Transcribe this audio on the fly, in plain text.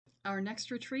Our next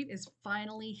retreat is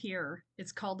finally here.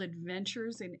 It's called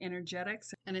Adventures in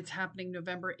Energetics, and it's happening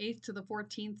November 8th to the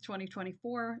 14th,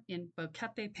 2024 in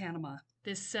Boquete, Panama.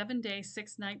 This 7-day,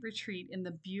 6-night retreat in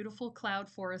the beautiful cloud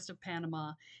forest of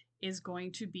Panama is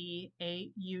going to be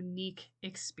a unique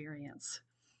experience.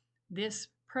 This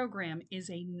program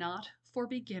is a not for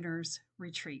beginners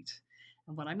retreat.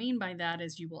 And what I mean by that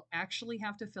is you will actually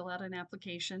have to fill out an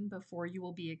application before you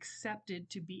will be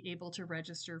accepted to be able to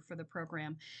register for the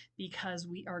program, because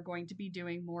we are going to be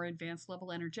doing more advanced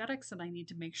level energetics, and I need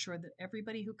to make sure that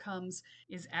everybody who comes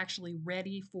is actually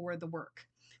ready for the work.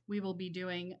 We will be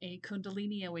doing a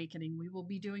Kundalini awakening. We will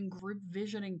be doing group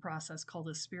visioning process called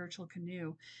a spiritual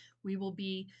canoe. We will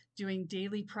be doing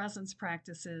daily presence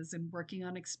practices and working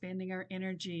on expanding our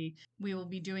energy. We will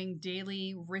be doing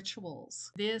daily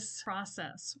rituals. This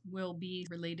process will be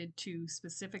related to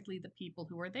specifically the people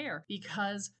who are there,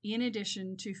 because in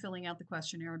addition to filling out the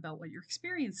questionnaire about what your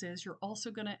experience is, you're also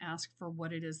going to ask for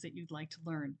what it is that you'd like to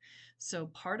learn. So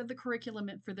part of the curriculum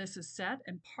for this is set,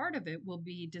 and part of it will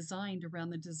be designed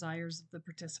around the desires of the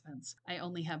participants. I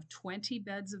only have 20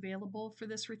 beds available for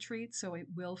this retreat, so it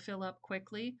will fill up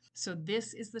quickly. So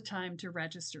this is the time to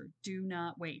register. Do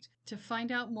not wait. To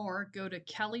find out more, go to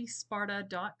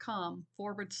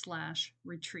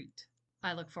kellysparta.com/retreat.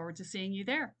 I look forward to seeing you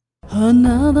there.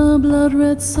 Another blood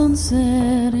red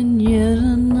sunset and yet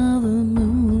another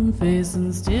moon phase,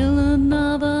 and still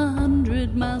another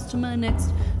 100 miles to my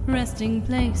next resting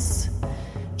place.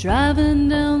 Driving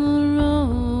down the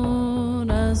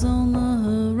road, eyes on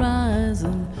the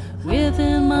horizon.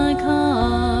 Within my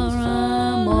car,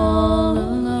 I'm all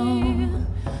alone,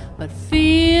 but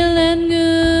feeling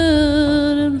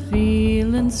good and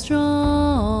feeling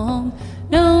strong,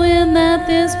 knowing that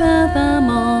this path I'm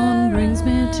on brings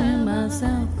me to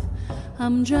myself.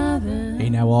 I'm driving. Hey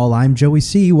now all, I'm Joey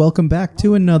C. Welcome back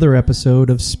to another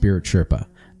episode of Spirit Sherpa.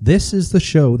 This is the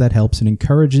show that helps and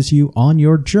encourages you on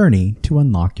your journey to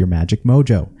unlock your magic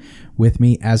mojo. With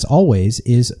me, as always,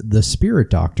 is the Spirit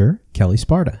Doctor, Kelly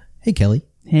Sparta. Hey, Kelly.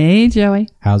 Hey, Joey.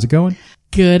 How's it going?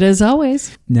 Good as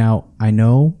always. Now, I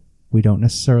know we don't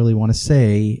necessarily want to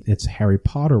say it's Harry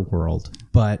Potter world,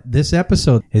 but this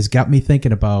episode has got me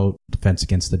thinking about Defense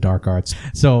Against the Dark Arts.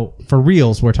 So, for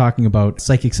reals, we're talking about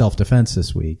psychic self-defense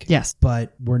this week. Yes.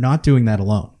 But we're not doing that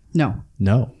alone. No.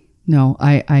 No,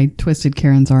 I twisted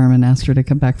Karen's arm and asked her to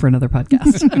come back for another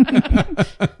podcast.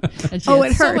 It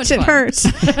hurts. It hurts.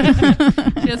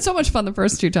 She had so much fun the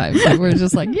first 2 times. Like, we're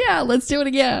just like, yeah, let's do it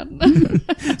again.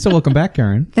 So welcome back,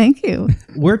 Karen. Thank you.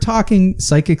 We're talking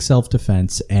psychic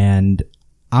self-defense, and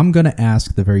I'm going to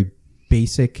ask the very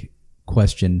basic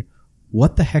question.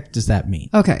 What the heck does that mean?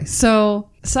 Okay, so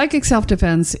psychic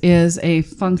self-defense is a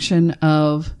function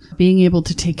of being able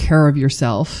to take care of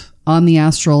yourself on the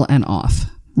astral and off.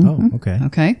 Oh, okay.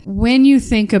 Okay. When you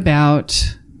think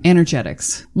about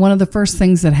energetics, one of the first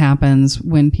things that happens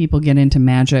when people get into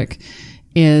magic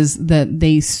is that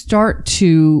they start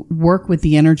to work with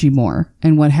the energy more.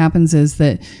 And what happens is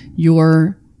that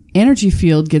your energy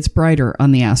field gets brighter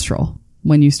on the astral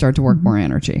when you start to work more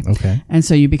energy. Okay. And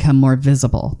so you become more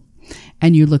visible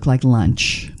and you look like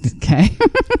lunch. Okay.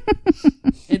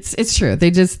 It's true.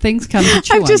 Things come to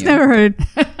chew on you. I've just never heard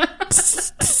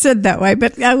said that way,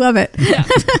 but I love it. Yeah.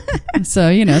 So,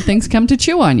 things come to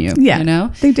chew on you.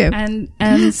 Yeah, they do. And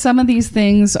some of these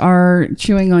things are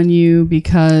chewing on you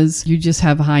because you just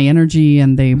have high energy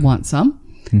and they want some.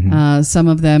 Mm-hmm. Some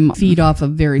of them feed off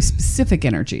of very specific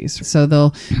energies. So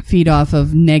they'll feed off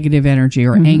of negative energy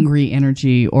or angry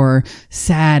energy or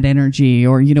sad energy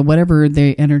or, whatever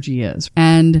the energy is.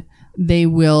 And they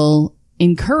will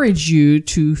encourage you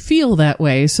to feel that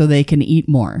way so they can eat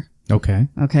more. Okay.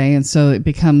 And so it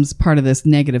becomes part of this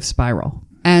negative spiral.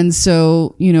 And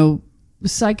so,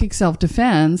 psychic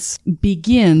self-defense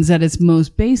begins at its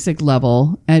most basic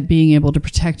level at being able to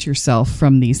protect yourself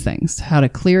from these things, how to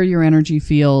clear your energy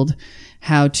field,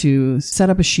 how to set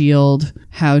up a shield,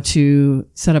 how to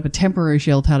set up a temporary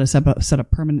shield, how to set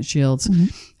up permanent shields,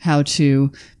 how to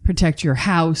protect your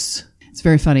house. It's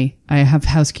very funny. I have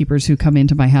housekeepers who come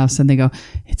into my house and they go,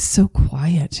 "It's so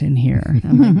quiet in here."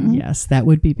 I'm like, yes, that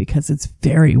would be because it's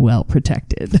very well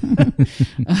protected.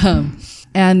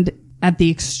 And at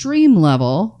the extreme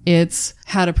level, it's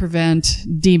how to prevent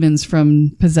demons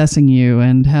from possessing you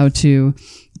and how to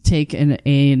take an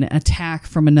attack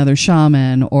from another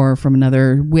shaman or from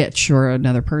another witch or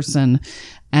another person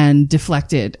and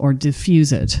deflect it or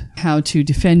diffuse it. How to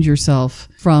defend yourself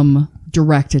from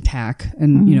direct attack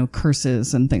and,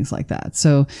 curses and things like that.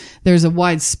 So there's a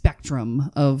wide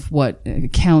spectrum of what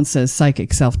counts as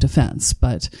psychic self-defense,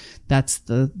 but that's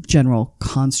the general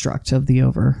construct of the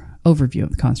overview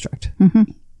of the construct.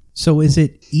 So is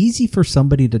it easy for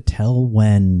somebody to tell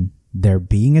when they're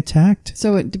being attacked?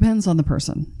 So it depends on the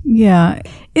person. Yeah.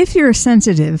 If you're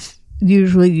sensitive,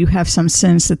 usually you have some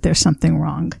sense that there's something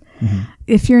wrong.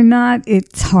 If you're not,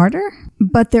 it's harder,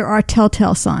 but there are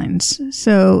telltale signs.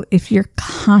 So if you're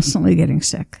constantly getting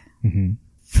sick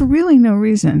for really no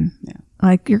reason,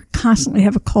 like you constantly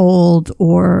have a cold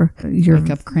or you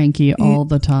Wake up cranky all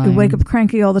the time. You wake up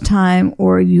cranky all the time,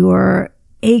 or you're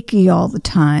achy all the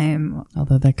time.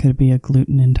 Although that could be a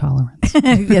gluten intolerance.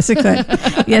 Yes, it could.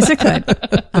 Yes, it could.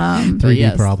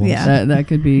 3D problems. Yeah. That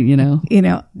could be, you know.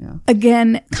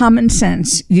 Again, common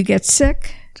sense. You get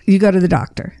sick, you go to the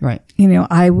doctor. Right.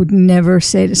 I would never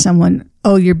say to someone,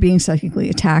 oh, you're being psychically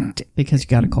attacked Because you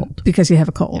got a cold. because you have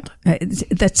a cold.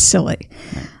 That's silly.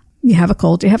 Right. You have a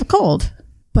cold, you have a cold.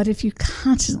 But if you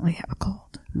constantly have a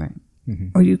cold, Right.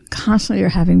 or you constantly are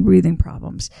having breathing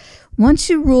problems, once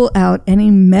you rule out any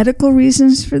medical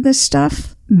reasons for this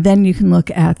stuff, then you can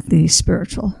look at the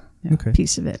spiritual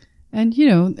piece of it. And,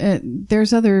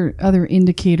 there's other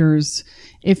indicators.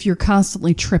 If you're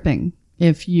constantly tripping,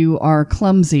 if you are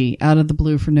clumsy out of the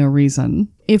blue for no reason,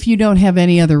 if you don't have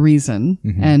any other reason,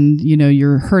 and,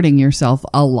 you're hurting yourself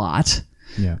a lot,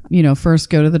 first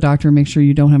go to the doctor and make sure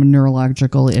you don't have a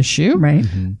neurological issue. Right.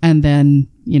 And then,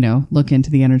 look into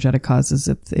the energetic causes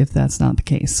if that's not the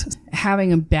case.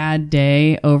 Having a bad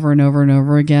day over and over and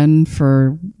over again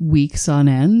for weeks on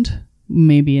end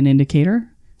may be an indicator.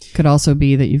 Could also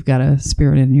be that you've got a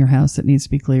spirit in your house that needs to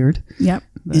be cleared. Yep.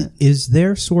 Is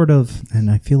there sort of, and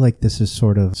I feel like this is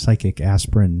sort of psychic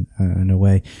aspirin in a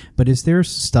way, but is there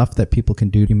stuff that people can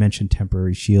do? You mentioned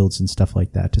temporary shields and stuff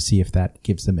like that to see if that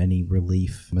gives them any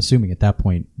relief. I'm assuming at that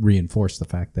point reinforce the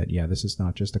fact that, this is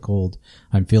not just a cold.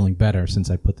 I'm feeling better since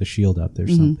I put the shield up.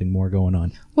 There's something more going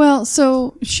on. Well,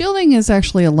 so shielding is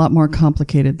actually a lot more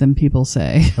complicated than people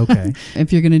say. Okay.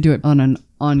 If you're going to do it on an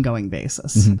ongoing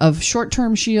basis. Of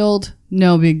short-term shield,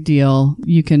 no big deal.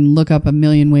 You can look up a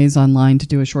million ways online to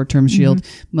do a short-term shield.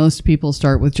 Most people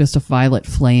start with just a violet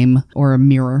flame or a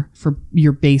mirror for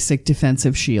your basic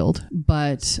defensive shield.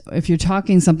 But if you're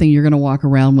talking something you're going to walk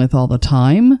around with all the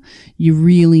time, you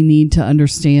really need to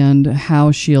understand how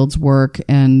shields work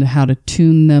and how to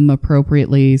tune them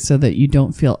appropriately so that you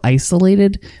don't feel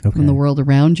isolated from the world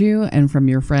around you and from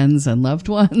your friends and loved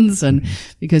ones. And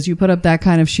because you put up that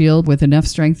kind of shield with enough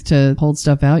strength to hold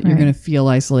stuff out, you're going to feel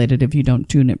isolated if you don't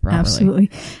tune it properly.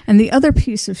 Absolutely. And the other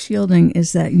piece of shielding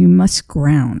is that you must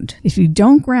ground. If you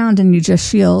don't ground and you just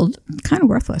shield, kind of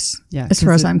worthless. Yeah, as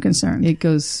far as I'm concerned. It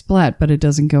goes splat, but it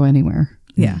doesn't go anywhere.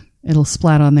 Yeah. It'll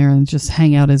splat on there and just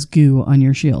hang out as goo on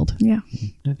your shield. Yeah.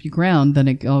 If you ground, then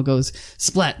it all goes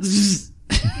splat.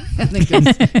 And then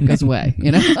it goes away,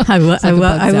 I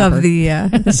love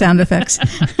the sound effects.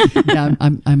 Yeah,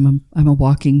 I'm a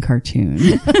walking cartoon.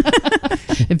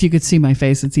 If you could see my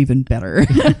face, it's even better.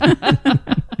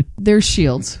 There's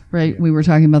shields, right? We were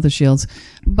talking about the shields,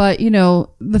 but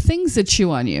the things that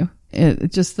chew on you,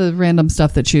 just the random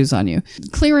stuff that chews on you.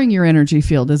 Clearing your energy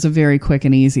field is a very quick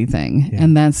and easy thing. Yeah.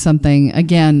 And that's something,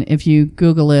 again, if you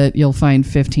Google it, you'll find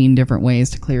 15 different ways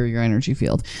to clear your energy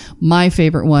field. My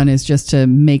favorite one is just to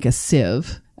make a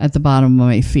sieve at the bottom of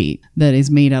my feet that is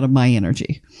made out of my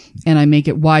energy. And I make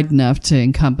it wide enough to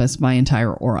encompass my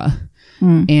entire aura.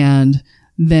 And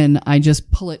then I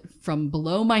just pull it from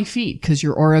below my feet, because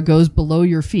your aura goes below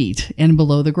your feet and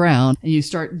below the ground. And you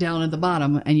start down at the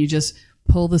bottom and you just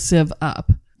pull the sieve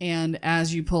up. And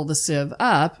as you pull the sieve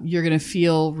up, you're going to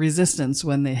feel resistance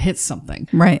when it hits something.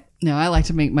 Right. Now, I like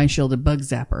to make my shield a bug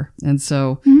zapper. And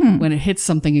so when it hits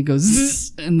something, it goes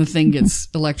zzz, and the thing gets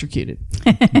electrocuted.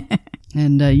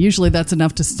 And usually that's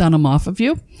enough to stun them off of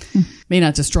you. May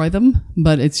not destroy them,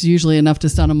 but it's usually enough to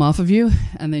stun them off of you.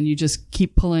 And then you just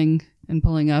keep pulling and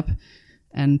pulling up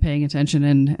and paying attention.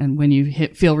 And when you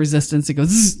feel resistance, it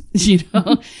goes, zzz,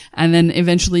 and then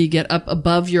eventually you get up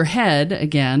above your head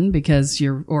again, because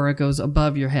your aura goes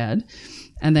above your head.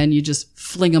 And then you just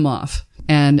fling them off.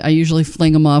 And I usually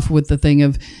fling them off with the thing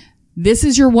of, this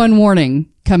is your one warning,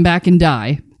 come back and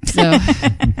die. So,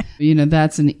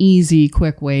 that's an easy,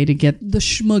 quick way to get the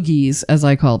schmoogies, as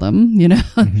I call them,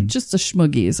 just the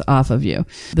schmoogies off of you.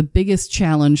 The biggest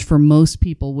challenge for most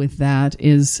people with that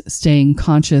is staying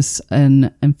conscious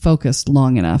and focused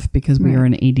long enough, because we are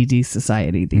an ADD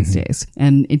society these days.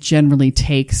 And it generally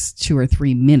takes 2 or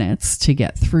 3 minutes to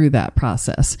get through that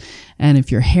process. And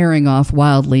if you're herring off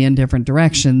wildly in different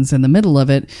directions in the middle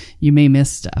of it, you may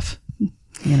miss stuff,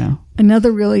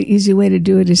 Another really easy way to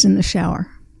do it is in the shower.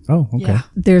 Oh, okay. Yeah.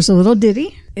 There's a little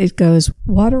ditty. It goes,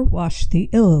 water wash the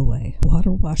ill away,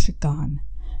 water wash it gone.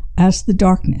 As the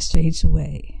darkness fades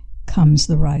away, comes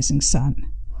the rising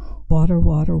sun. Water,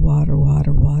 water, water,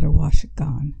 water, water, wash it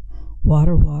gone.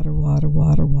 Water, water, water,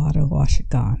 water, water, wash it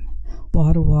gone.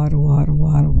 Water, water, water,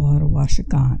 water, water, wash it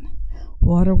gone.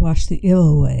 Water, wash the ill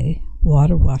away.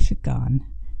 Water, wash it gone.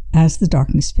 As the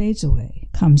darkness fades away,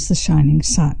 comes the shining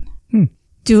sun.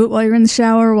 Do it while you're in the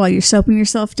shower, while you're soaping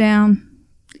yourself down.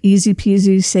 Easy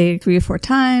peasy, say it 3 or 4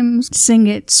 times, sing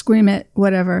it, scream it,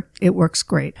 whatever. It works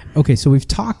great. Okay, so we've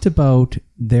talked about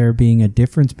there being a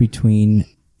difference between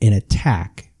an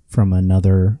attack from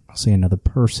another, I'll say another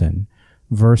person,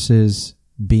 versus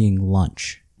being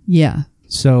lunch. Yeah.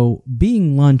 So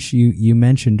being lunch, you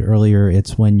mentioned earlier,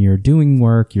 it's when you're doing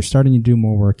work, you're starting to do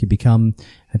more work, you become,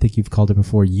 I think you've called it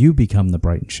before, you become the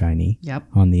bright and shiny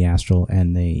on the astral,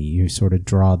 and you sort of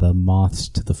draw the moths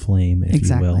to the flame, if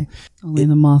you will. Only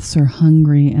the moths are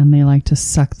hungry and they like to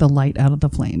suck the light out of the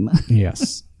flame.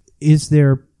 Yes. Is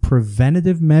there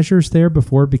preventative measures there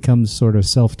before it becomes sort of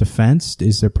self-defense?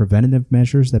 Is there preventative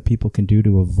measures that people can do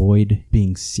to avoid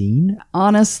being seen?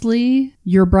 Honestly,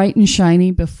 you're bright and shiny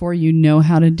before you know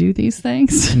how to do these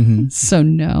things. So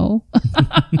no.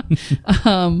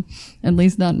 At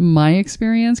least not in my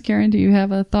experience. Karen, do you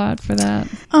have a thought for that?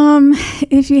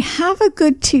 If you have a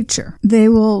good teacher, they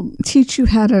will teach you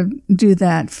how to do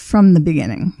that from the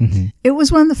beginning. It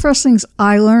was one of the first things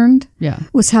I learned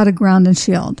was how to ground and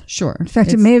shield. Sure. In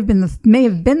fact, it may have been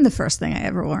the first thing I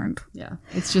ever learned. Yeah.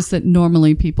 It's just that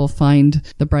normally people find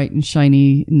the bright and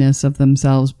shininess of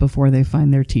themselves before they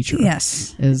find their teacher.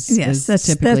 Yes. Is that's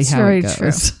typically how very it goes.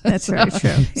 True. That's very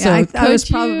true. So I was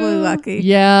probably lucky.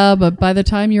 Yeah, but by the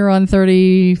time you're on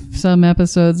 30 some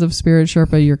episodes of Spirit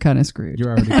Sherpa, you're kind of screwed.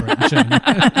 You're already bright and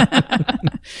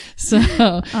shiny.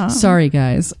 So sorry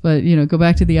guys, but go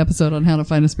back to the episode on how to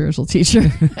find a spiritual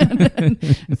teacher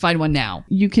and find one now.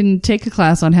 You can take a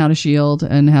class on how to shield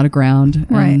and how to ground.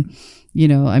 Right. And,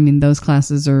 those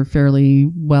classes are fairly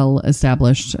well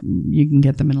established. You can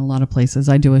get them in a lot of places.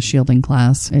 I do a shielding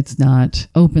class. It's not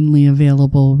openly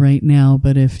available right now,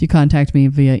 but if you contact me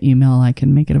via email, I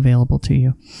can make it available to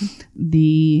you.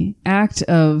 The act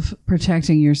of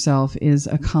protecting yourself is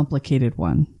a complicated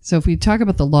one. So if we talk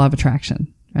about the law of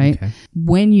attraction, right? Okay.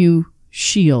 When you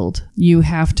shield, you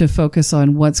have to focus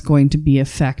on what's going to be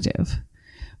effective.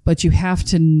 But you have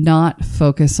to not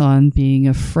focus on being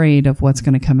afraid of what's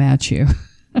going to come at you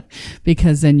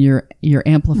because then you're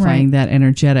amplifying that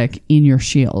energetic in your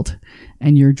shield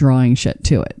and you're drawing shit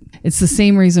to it. It's the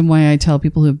same reason why I tell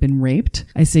people who have been raped,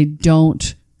 I say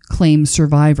don't claim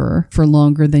survivor for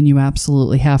longer than you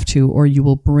absolutely have to, or you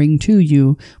will bring to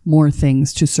you more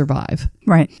things to survive.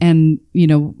 Right. And,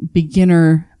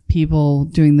 beginner people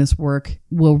doing this work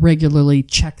will regularly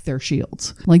check their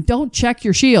shields. Like, don't check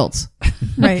your shields.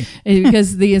 Right.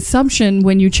 Because the assumption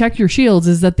when you check your shields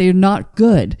is that they're not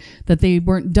good, that they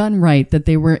weren't done right, that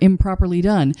they were improperly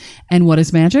done. And what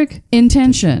is magic?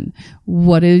 Intention.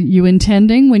 What are you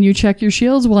intending when you check your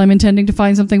shields? Well, I'm intending to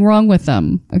find something wrong with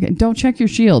them. Okay, don't check your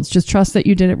shields. Just trust that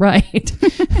you did it right.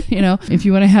 If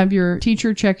you want to have your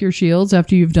teacher check your shields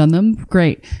after you've done them,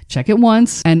 great. Check it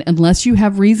once. And unless you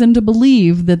have reason to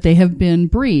believe that they have been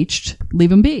breached, leave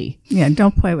them be. Yeah,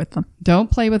 don't play with them. Don't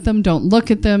play with them. Don't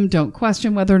look at them. Don't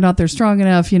question whether or not they're strong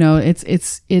enough.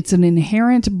 It's an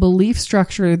inherent belief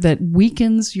structure that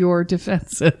weakens your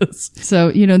defenses.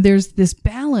 So, there's this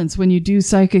balance when you do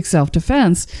psychic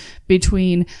self-defense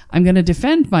between I'm going to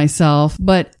defend myself,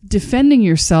 but defending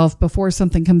yourself before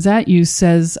something comes at you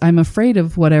says I'm afraid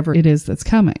of whatever it is that's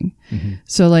coming. Mm-hmm.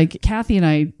 So like Kathy and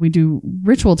I, we do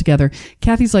ritual together.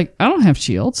 Kathy's like, I don't have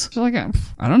shields. She's like,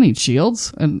 I don't need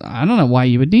shields. And I don't know why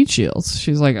you would need shields.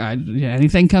 She's like,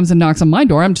 anything comes and knocks on my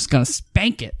door, I'm just going to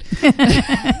spank it.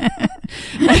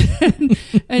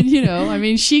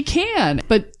 and she can,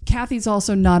 but Kathy's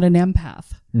also not an empath.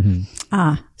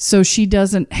 Mm-hmm. So she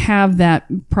doesn't have that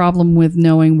problem with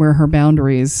knowing where her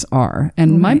boundaries are.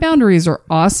 And my boundaries are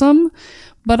awesome,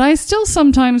 but I still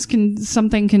sometimes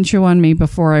something can chew on me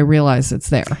before I realize it's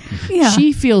there. Yeah.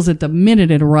 She feels it the minute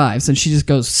it arrives and she just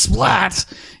goes splat,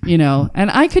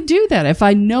 and I could do that if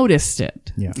I noticed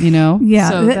it, Yeah.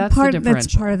 So that's the differential.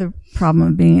 That's part of the problem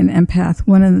of being an empath.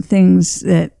 One of the things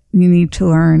that you need to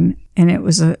learn, and it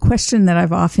was a question that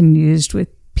I've often used with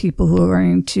people who are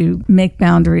learning to make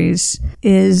boundaries,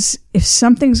 is if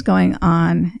something's going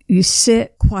on, you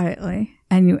sit quietly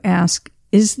and you ask,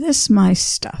 is this my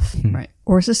stuff? Right.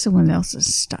 Or is this someone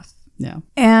else's stuff? Yeah.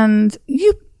 And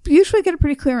you usually get a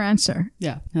pretty clear answer.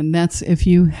 Yeah. And that's if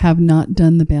you have not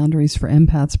done the Boundaries for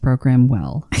Empaths program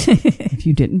well. If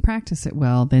you didn't practice it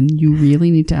well, then you really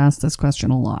need to ask this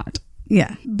question a lot.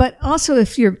 Yeah. But also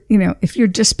if you're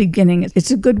just beginning,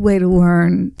 it's a good way to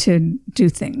learn to do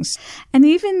things. And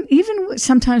even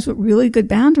sometimes with really good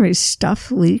boundaries,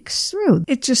 stuff leaks through.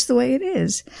 It's just the way it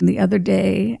is. The other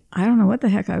day, I don't know what the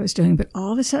heck I was doing, but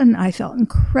all of a sudden I felt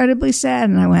incredibly sad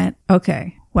and I went,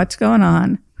 okay, what's going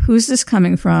on? Who's this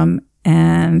coming from?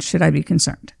 And should I be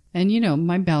concerned? And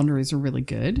my boundaries are really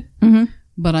good,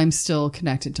 but I'm still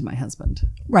connected to my husband.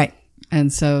 Right.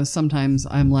 And so sometimes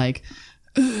I'm like,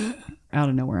 out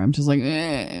of nowhere, I'm just like,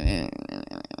 and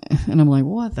I'm like,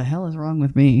 what the hell is wrong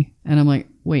with me? And I'm like,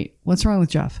 wait, what's wrong with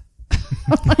Jeff?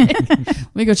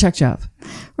 Let me go check Jeff.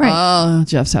 Right. Oh,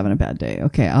 Jeff's having a bad day.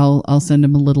 Okay, I'll send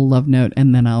him a little love note,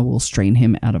 and then I will strain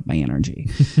him out of my energy.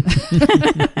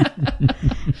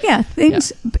 Yeah,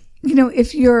 things. Yeah.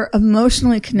 If you're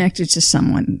emotionally connected to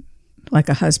someone, like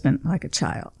a husband, like a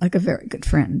child, like a very good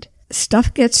friend,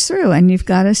 stuff gets through and you've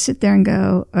got to sit there and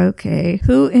go, okay,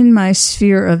 who in my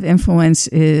sphere of influence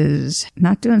is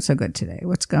not doing so good today?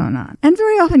 What's going on? And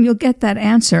very often you'll get that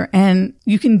answer and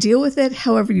you can deal with it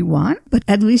however you want, but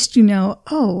at least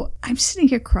oh, I'm sitting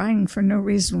here crying for no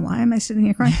reason. Why am I sitting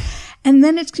here crying? And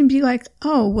then it can be like,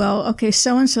 oh, well, okay,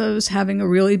 so-and-so's having a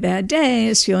really bad day,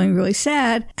 is feeling really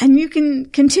sad. And you can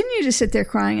continue to sit there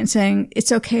crying and saying,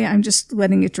 it's okay, I'm just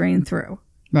letting it drain through.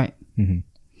 Right. Mm-hmm.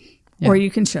 Yeah. Or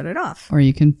you can shut it off. Or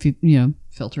you can,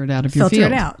 filter it out of your field.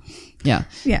 Filter it out. Yeah.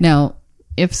 Yeah. Now,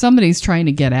 if somebody's trying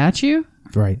to get at you,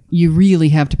 Right. you really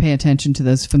have to pay attention to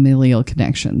those familial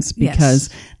connections because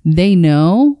they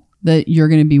know that you're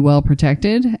going to be well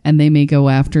protected and they may go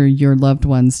after your loved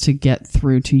ones to get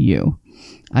through to you.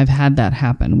 I've had that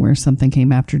happen where something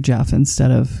came after Jeff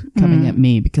instead of coming at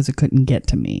me because it couldn't get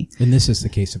to me. And this is the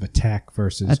case of attack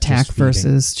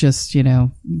versus just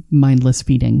mindless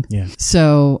feeding. Yeah.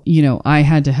 So, I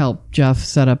had to help Jeff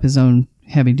set up his own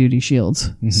heavy duty shields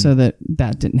so that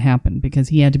didn't happen because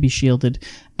he had to be shielded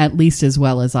at least as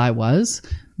well as I was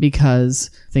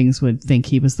because things would think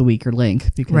he was the weaker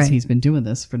link because he's been doing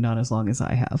this for not as long as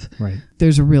I have. Right.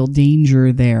 There's a real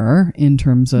danger there in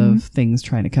terms of things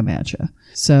trying to come at you.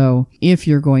 So if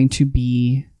you're going to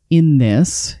be in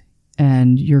this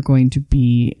and you're going to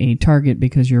be a target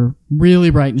because you're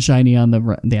really bright and shiny on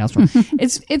the astral,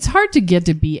 it's hard to get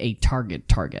to be a target,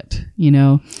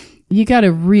 You got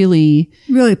to really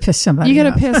piss somebody off. You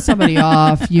got to piss somebody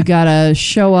off. You got to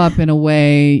show up in a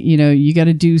way, you got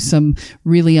to do some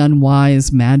really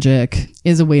unwise magic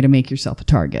is a way to make yourself a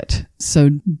target. So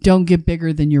don't get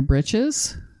bigger than your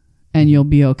britches and you'll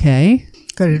be okay.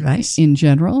 Good advice. In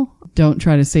general, don't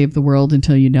try to save the world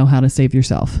until you know how to save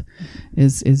yourself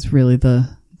is really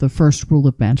the first rule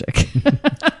of magic.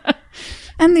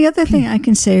 And the other thing I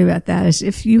can say about that is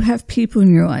if you have people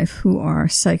in your life who are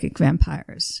psychic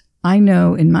vampires, I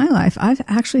know in my life, I've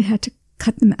actually had to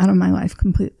cut them out of my life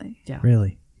completely. Yeah.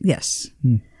 Really? Yes.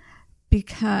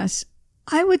 Because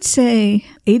I would say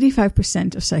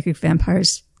 85% of psychic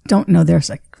vampires don't know they're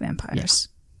psychic vampires.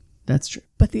 Yeah, that's true.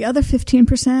 But the other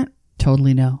 15%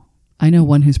 totally know. I know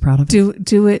one who's proud of it.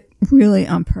 Do it really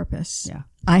on purpose. Yeah.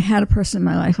 I had a person in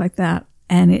my life like that.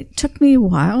 And it took me a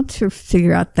while to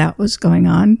figure out that was going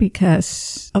on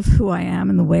because of who I am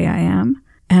and the way I am.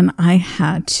 And I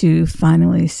had to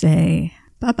finally say,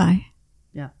 bye-bye.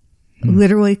 Yeah.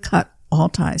 Literally cut all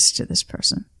ties to this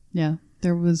person. Yeah.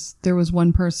 There was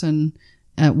one person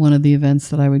at one of the events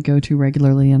that I would go to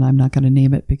regularly, and I'm not going to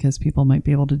name it because people might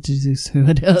be able to deduce who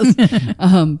it is.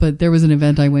 But there was an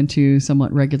event I went to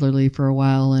somewhat regularly for a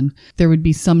while, and there would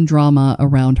be some drama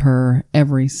around her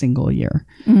every single year.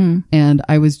 And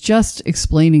I was just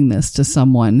explaining this to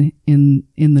someone in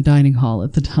the dining hall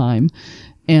at the time.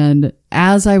 And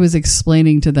as I was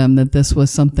explaining to them that this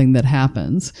was something that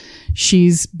happens,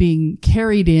 she's being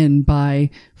carried in by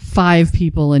 5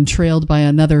 people and trailed by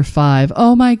another 5.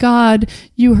 Oh my God,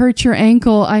 you hurt your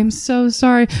ankle. I'm so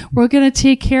sorry. We're going to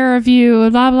take care of you.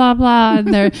 Blah, blah, blah.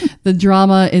 And the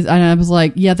drama is, and I was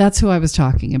like, yeah, that's who I was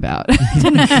talking about.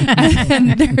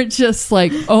 And they're just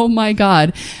like, oh my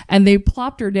God. And they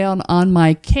plopped her down on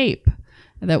my cape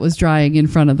that was drying in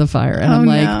front of the fire. And I'm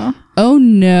like, no. Oh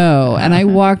no. And I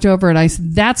walked over and I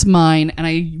said, that's mine. And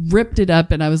I ripped it up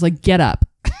and I was like, get up.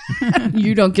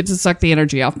 You don't get to suck the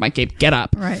energy off my cape. Get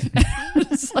up. Right.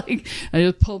 It's like, I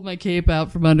just pulled my cape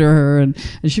out from under her and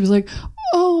she was like,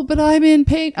 oh, but I'm in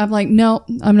pain. I'm like, no,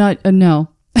 I'm not. No.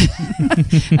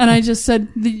 And I just said,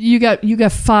 you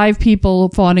got 5 people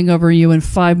fawning over you and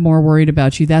 5 more worried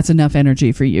about you. That's enough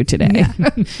energy for you today. Yeah.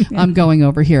 I'm going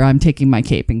over here. I'm taking my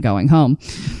cape and going home,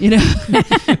 So,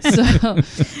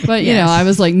 but I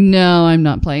was like, no, I'm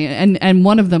not playing it. And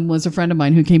one of them was a friend of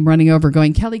mine who came running over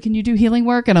going, Kelly, can you do healing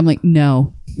work? And I'm like,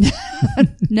 no.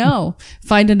 No,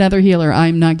 find another healer.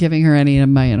 I'm not giving her any of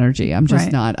my energy. I'm just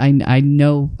Right. not. I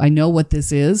know what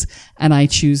this is, and I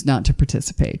choose not to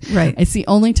participate. Right. It's the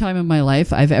only time in my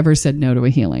life I've ever said no to a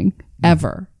healing,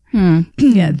 ever.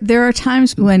 Yeah. There are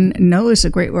times when no is a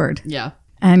great word, Yeah.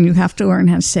 and you have to learn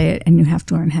how to say it, and you have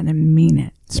to learn how to mean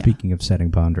it. Speaking of setting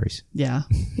boundaries. Yeah.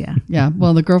 Yeah. Yeah.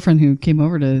 Well, the girlfriend who came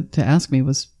over to ask me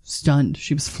was stunned.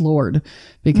 She was floored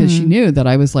because she knew that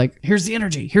I was like, here's the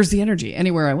energy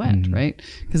anywhere I went. Right.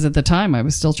 Because at the time I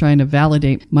was still trying to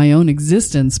validate my own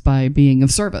existence by being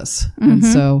of service. And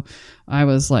so I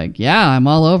was like, yeah, I'm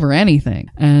all over anything.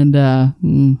 And,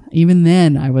 even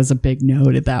then I was a big no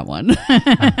to that one.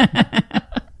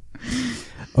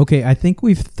 Okay, I think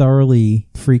we've thoroughly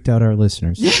freaked out our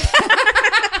listeners.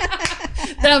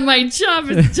 That my job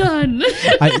is done.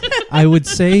 I would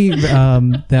say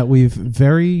that we've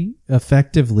very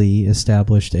effectively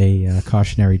established a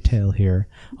cautionary tale here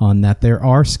on that there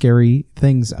are scary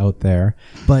things out there.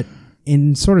 But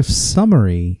in sort of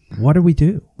summary, what do we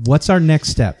do? What's our next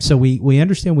step? So we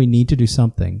understand we need to do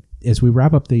something. As we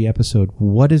wrap up the episode,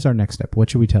 what is our next step? What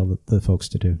should we tell the folks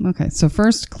to do? Okay. So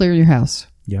first, clear your house.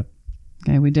 Yep.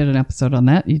 Okay. We did an episode on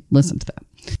that. You listen to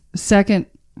that. Second,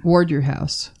 ward your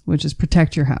house, which is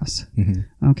protect your house.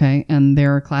 Okay. And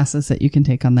there are classes that you can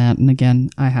take on that. And again,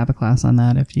 I have a class on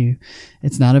that.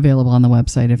 It's not available on the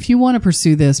website. If you want to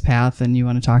pursue this path and you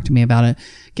want to talk to me about it,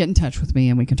 get in touch with me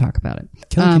and we can talk about it.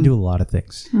 Kelly can do a lot of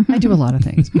things. I do a lot of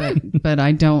things, but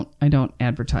I don't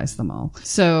advertise them all.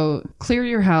 So clear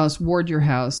your house, ward your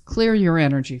house, clear your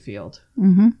energy field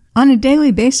On a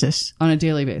daily basis. on a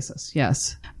daily basis.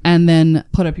 Yes. And then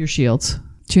put up your shields.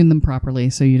 Tune them properly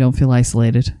so you don't feel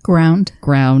isolated. Ground.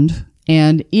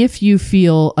 And if you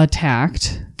feel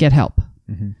attacked, get help.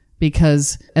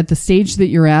 Because at the stage that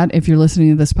you're at, if you're listening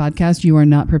to this podcast, you are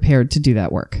not prepared to do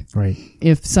that work. Right.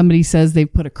 If somebody says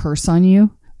they've put a curse on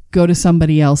you, go to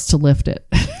somebody else to lift it.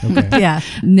 Okay. Yeah.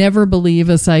 Never believe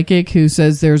a psychic who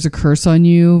says there's a curse on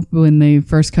you when they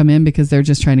first come in because they're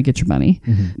just trying to get your money.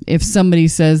 If somebody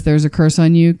says there's a curse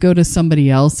on you, go to somebody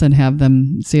else and have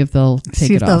them see if they'll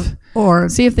take it off. Or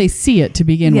See if they see it to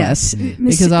begin yes, with.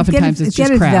 Because oftentimes it's just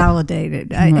get it crap.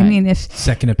 validated. I Right. mean, if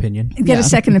Second opinion. get a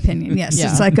second opinion. Yes, Yeah.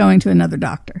 it's like going to another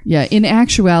doctor. Yeah. In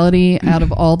actuality, out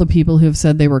of all the people who have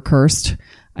said they were cursed,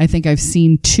 I think I've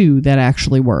seen 2 that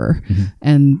actually were.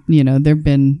 And, there've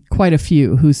been quite a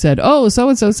few who said, oh,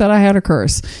 so-and-so said I had a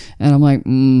curse. And I'm like,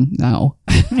 no.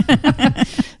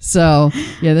 So,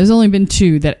 yeah, there's only been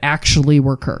 2 that actually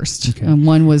were cursed. Okay. And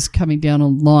one was coming down a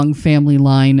long family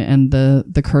line and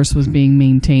the curse was being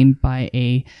maintained by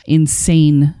a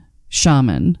insane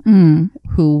shaman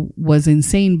who was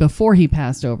insane before he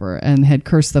passed over and had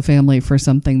cursed the family for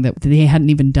something that they hadn't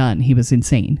even done. He was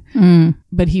insane.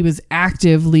 But he was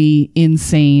actively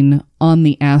insane on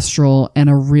the astral and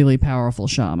a really powerful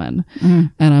shaman.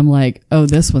 And I'm like, oh,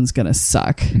 this one's going to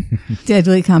suck.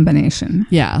 Deadly combination.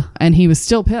 Yeah. And he was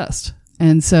still pissed.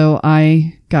 And so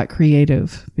I got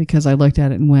creative because I looked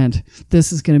at it and went,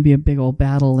 this is going to be a big old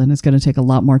battle and it's going to take a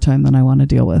lot more time than I want to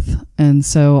deal with. And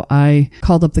so I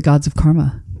called up the gods of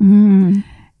karma.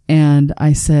 And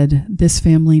I said, this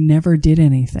family never did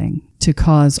anything to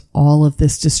cause all of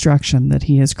this destruction that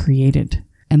he has created.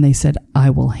 And they said,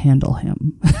 I will handle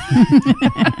him.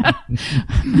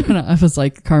 And I was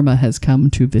like, karma has come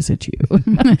to visit you.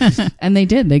 And they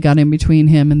did. They got in between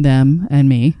him and them and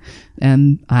me.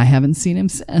 And I haven't seen him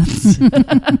since.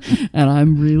 And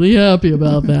I'm really happy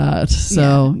about that.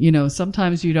 So,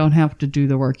 sometimes you don't have to do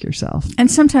the work yourself.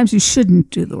 And sometimes you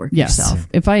shouldn't do the work Yes. yourself.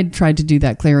 If I had tried to do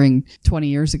that clearing 20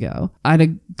 years ago, I'd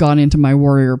have gone into my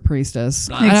warrior priestess.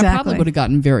 And I Exactly. probably would have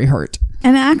gotten very hurt.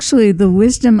 And actually, the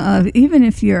wisdom of, even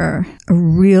if you're a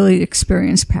really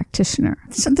experienced practitioner,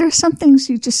 so there are some things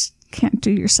you just can't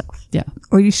do yourself. Yeah.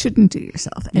 Or you shouldn't do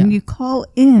yourself. And Yeah. you call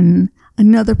in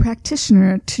another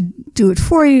practitioner to do it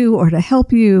for you or to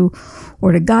help you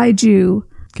or to guide you.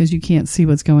 Because you can't see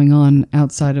what's going on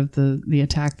outside of the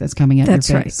attack that's coming at That's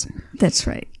your right. face. That's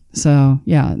right. So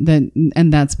yeah,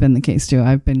 and that's been the case too.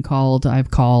 I've called,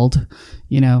 once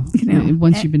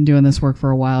you've been doing this work for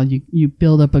a while, you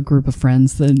build up a group of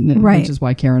friends, Right. which is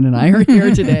why Karen and I are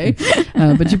here today.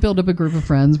 But you build up a group of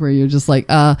friends where you're just like,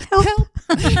 help.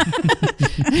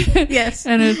 Yes.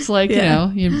 And it's like,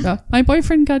 Yeah. my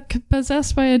boyfriend got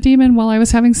possessed by a demon while I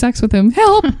was having sex with him.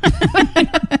 Help.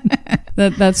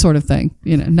 That sort of thing.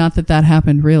 Not that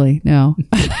happened really. No.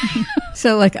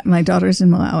 So like my daughter's in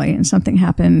Malawi and something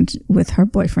happened with her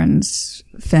boyfriend's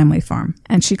family farm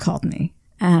and she called me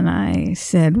and I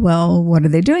said, well, what are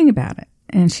they doing about it?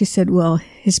 And she said, well,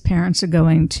 his parents are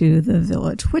going to the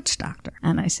village witch doctor.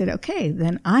 And I said, okay,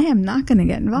 then I am not going to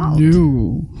get involved.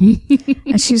 No.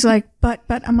 And she's like, but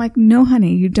I'm like, no,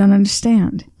 honey, you don't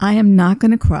understand. I am not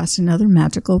going to cross another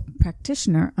magical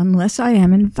practitioner unless I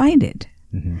am invited.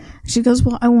 Mm-hmm. She goes,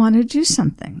 well, I want to do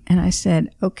something. And I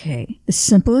said, okay, the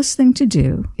simplest thing to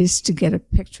do is to get a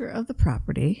picture of the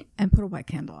property and put a white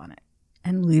candle on it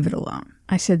and leave it alone.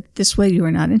 I said, this way you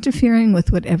are not interfering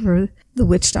with whatever the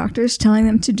witch doctor is telling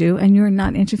them to do, and you are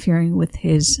not interfering with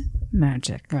his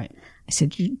magic. Right. I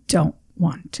said, you don't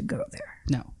want to go there.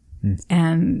 No.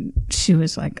 And she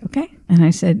was like, okay. And I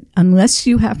said, unless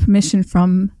you have permission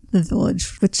from the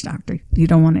village witch doctor, you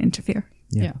don't want to interfere.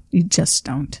 Yeah. You just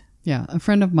don't. Yeah. A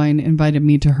friend of mine invited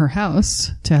me to her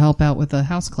house to help out with a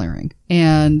house clearing.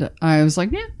 And I was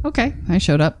like, yeah, okay. I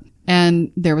showed up.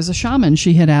 And there was a shaman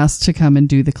she had asked to come and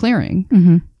do the clearing.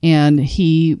 Mm-hmm. And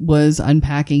he was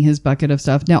unpacking his bucket of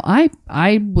stuff. Now,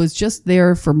 I was just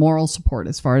there for moral support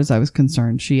as far as I was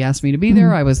concerned. She asked me to be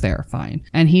there. I was there. Fine.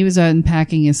 And he was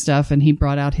unpacking his stuff, and he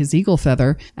brought out his eagle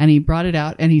feather, and he brought it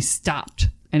out, and he stopped.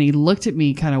 And he looked at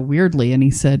me kind of weirdly, and he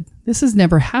said, this has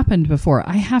never happened before.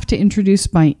 I have to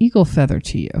introduce my eagle feather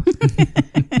to you.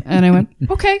 And I went,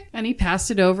 okay. And he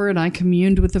passed it over, and I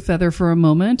communed with the feather for a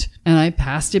moment, and I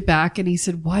passed it back, and he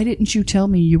said, why didn't you tell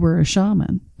me you were a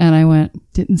shaman? And I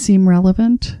went, didn't seem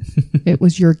relevant. It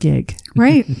was your gig.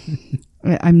 Right.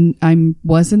 I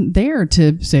wasn't there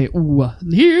to say, ooh,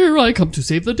 here I come to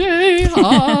save the day.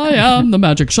 I am the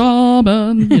magic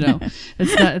shaman. You know,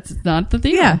 it's not the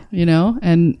deal, Yeah. you know,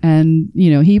 and,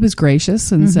 you know, he was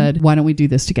gracious and said, why don't we do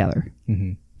this together?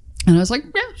 Mm-hmm. And I was like,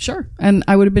 yeah, sure. And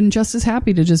I would have been just as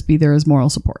happy to just be there as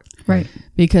moral support. Right.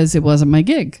 Because it wasn't my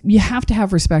gig. You have to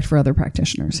have respect for other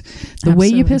practitioners. The way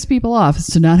you piss people off is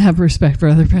to not have respect for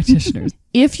other practitioners.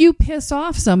 If you piss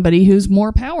off somebody who's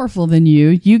more powerful than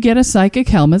you, you get a psychic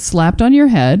helmet slapped on your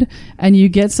head, and you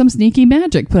get some sneaky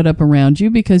magic put up around you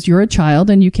because you're a child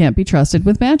and you can't be trusted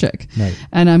with magic. Right.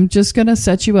 And I'm just going to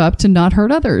set you up to not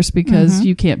hurt others because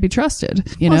you can't be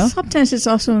trusted. You know? Sometimes it's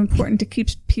also important to keep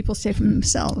people safe from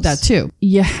themselves. That too.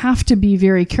 You have to be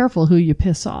very careful who you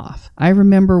piss off. I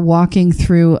remember walking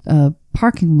through a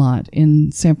parking lot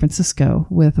in San Francisco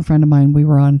with a friend of mine. We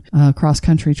were on a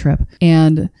cross-country trip,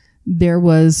 and there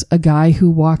was a guy who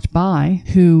walked by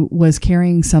who was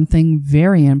carrying something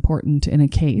very important in a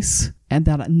case, and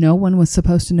that no one was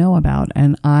supposed to know about.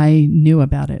 And I knew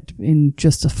about it in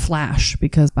just a flash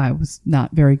because I was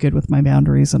not very good with my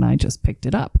boundaries, and I just picked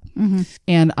it up. Mm-hmm.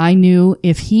 And I knew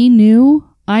if he knew,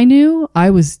 I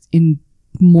was in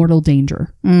mortal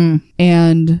danger.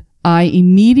 And I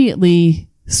immediately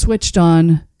switched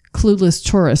on clueless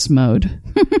tourist mode.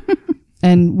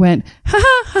 And went, ha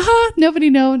ha ha ha,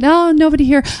 nobody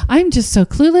here. I'm just so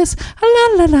clueless.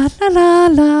 La la la la la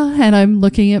la. And I'm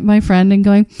looking at my friend and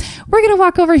going, we're going to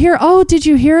walk over here. Oh, did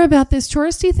you hear about this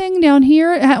touristy thing down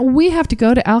here? We have to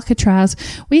go to Alcatraz.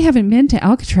 We haven't been to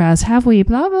Alcatraz, have we?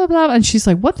 Blah, blah, blah. And she's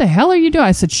like, what the hell are you doing?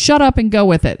 I said, shut up and go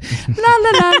with it. La la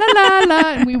la la la la.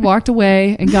 And we walked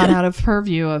away and got out of her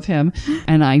view of him.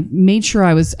 And I made sure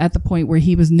I was at the point where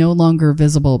he was no longer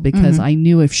visible because I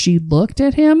knew if she looked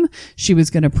at him, she was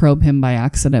going to probe him by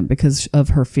accident because of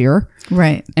her fear.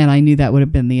 Right. And I knew that would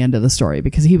have been the end of the story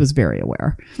because he was very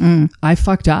aware. I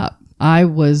fucked up. I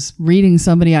was reading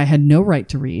somebody I had no right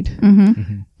to read.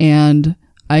 And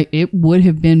it would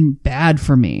have been bad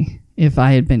for me if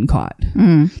I had been caught.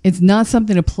 It's not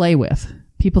something to play with.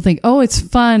 People think, oh, it's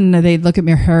fun. They look at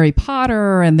Harry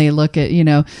Potter and they look at, you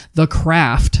know, The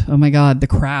Craft. Oh my God, The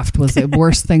Craft was the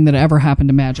worst thing that ever happened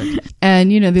to magic.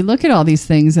 And, you know, they look at all these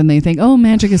things and they think, oh,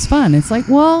 magic is fun. It's like,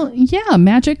 well, yeah,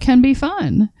 magic can be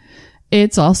fun.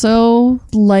 It's also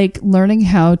like learning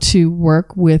how to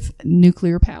work with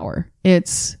nuclear power.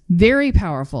 It's very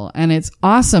powerful and it's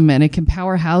awesome and it can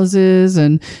power houses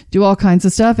and do all kinds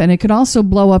of stuff. And it could also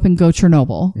blow up and go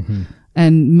Chernobyl.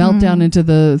 And melt down into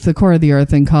the core of the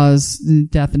earth and cause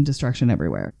death and destruction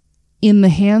everywhere. In the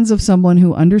hands of someone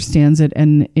who understands it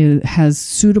and has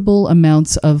suitable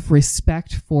amounts of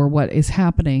respect for what is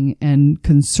happening and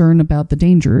concern about the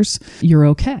dangers, you're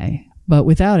okay. But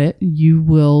without it, you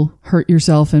will hurt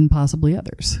yourself and possibly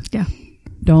others. Yeah.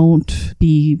 Don't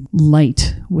be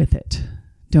light with it.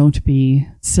 Don't be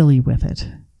silly with it.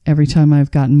 Every time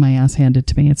I've gotten my ass handed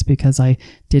to me, it's because I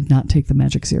did not take the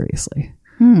magic seriously.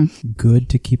 Good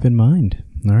to keep in mind.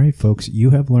 All right, folks, you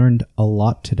have learned a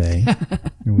lot today.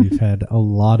 We've had a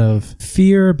lot of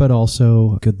fear, but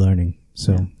also good learning.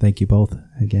 So thank you both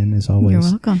again, as always. You're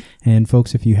welcome. And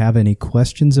folks, if you have any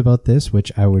questions about this,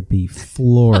 which I would be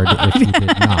floored if you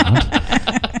did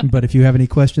not, But if you have any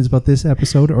questions about this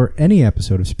episode or any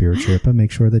episode of Spirit Sherpa,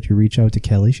 make sure that you reach out to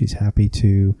Kelly. She's happy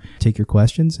to take your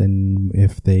questions, and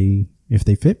if they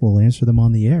fit, we'll answer them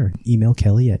on the air. Email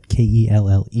Kelly at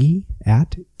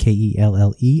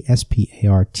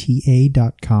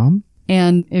KELLE@KELLESPARTA.com.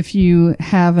 And if you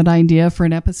have an idea for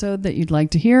an episode that you'd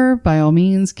like to hear, by all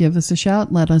means, give us a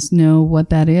shout. Let us know what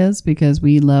that is, because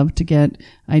we love to get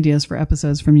ideas for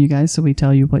episodes from you guys. So we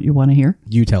tell you what you want to hear.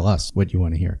 You tell us what you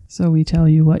want to hear. So we tell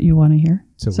you what you want to hear.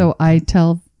 So I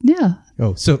tell, yeah.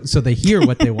 Oh, so they hear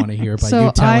what they want to hear by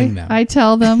you telling them. I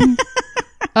tell them.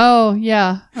 Oh,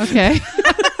 yeah. Okay.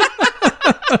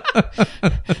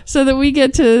 So that we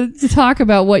get to talk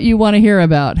about what you want to hear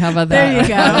about. How about that? There you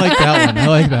go. I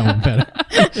like that one better.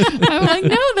 I'm like,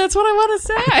 no, that's what I want to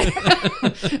say.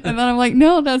 And then I'm like,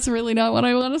 no, that's really not what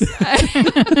I want to say.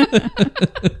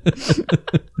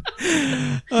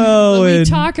 Let me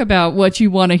talk about what you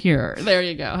want to hear. There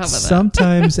you go. How about that?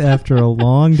 Sometimes after a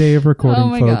long day of recording, Oh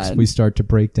my folks, God. we start to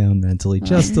break down mentally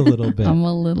just a little bit. I'm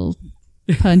a little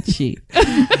punchy.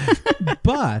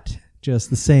 But just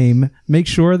the same, make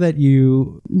sure that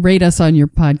you Rate us on your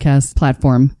podcast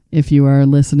platform. If you are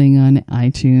listening on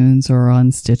iTunes or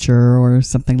on Stitcher or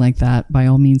something like that, by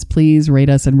all means, please rate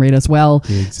us and rate us well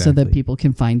so Exactly. that people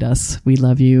can find us. We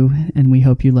love you and we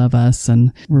hope you love us.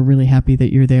 And we're really happy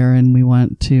that you're there, and we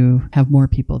want to have more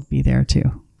people be there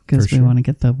too, because For we sure. want to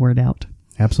get the word out.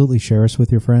 absolutely share us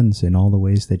with your friends in all the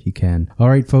ways that you can. All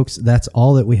right, folks, that's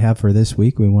all that we have for this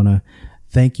week. We want to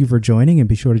thank you for joining, and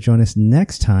be sure to join us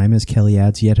next time as Kelly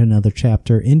adds yet another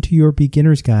chapter into your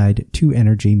beginner's guide to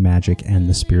energy, magic, and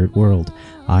the spirit world.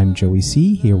 I'm Joey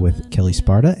C., here with Kelly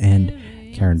Sparta and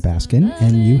Karen Baskin,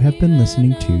 and you have been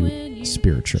listening to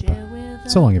Spirit Sherpa.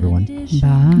 So long, everyone.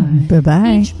 Bye.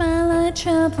 Bye-bye. Each mile I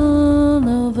travel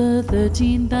over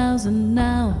 13,000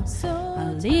 now.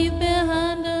 I leave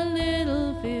behind a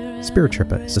little fear. Spirit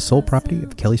Sherpa is the sole property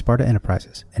of Kelly Sparta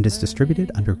Enterprises and is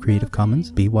distributed under Creative Commons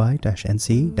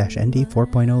BY-NC-ND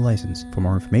 4.0 license. For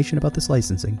more information about this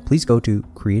licensing, please go to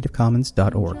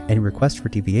creativecommons.org. Any requests for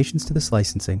deviations to this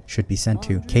licensing should be sent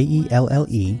to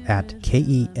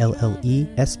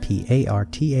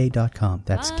KELLE@KELLESPARTA.com.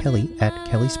 That's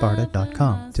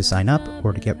Kelly@KellySparta.com. To sign up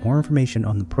or to get more information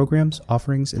on the programs,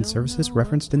 offerings, and services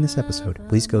referenced in this episode,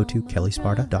 please go to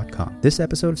KellySparta.com. This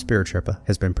episode of Spirit Sherpa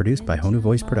has been produced by Honu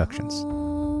Voice Productions.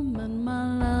 And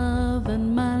my love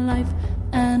and my life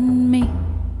and me.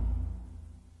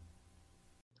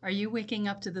 Are you waking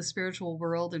up to the spiritual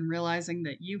world and realizing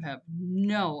that you have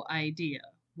no idea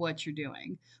what you're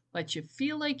doing, but you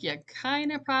feel like you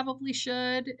kind of probably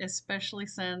should, especially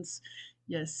since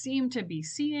you seem to be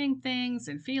seeing things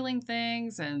and feeling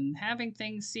things and having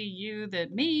things see you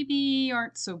that maybe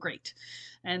aren't so great,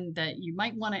 and that you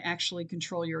might want to actually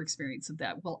control your experience of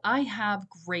that? Well, I have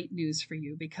great news for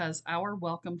you, because our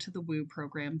Welcome to the Woo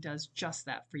program does just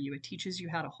that for you. It teaches you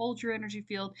how to hold your energy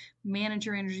field, manage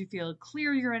your energy field,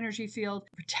 clear your energy field,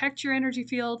 protect your energy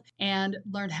field, and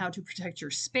learn how to protect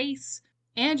your space.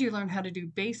 And you learn how to do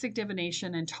basic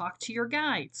divination and talk to your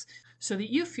guides, so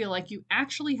that you feel like you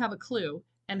actually have a clue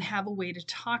and have a way to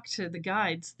talk to the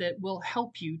guides that will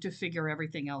help you to figure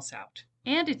everything else out.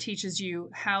 And it teaches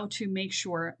you how to make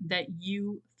sure that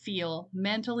you feel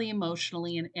mentally,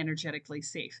 emotionally, and energetically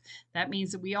safe. That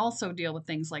means that we also deal with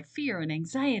things like fear and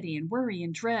anxiety and worry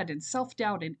and dread and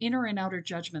self-doubt and inner and outer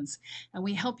judgments. And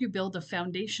we help you build a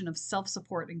foundation of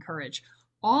self-support and courage.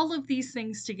 All of these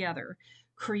things together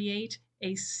create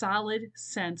a solid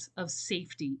sense of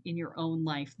safety in your own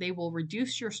life. They will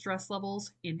reduce your stress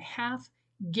levels in half,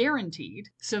 guaranteed.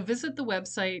 So visit the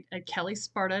website at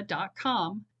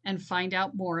kellysparta.com and find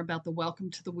out more about the Welcome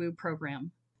to the Woo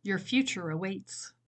program. Your future awaits.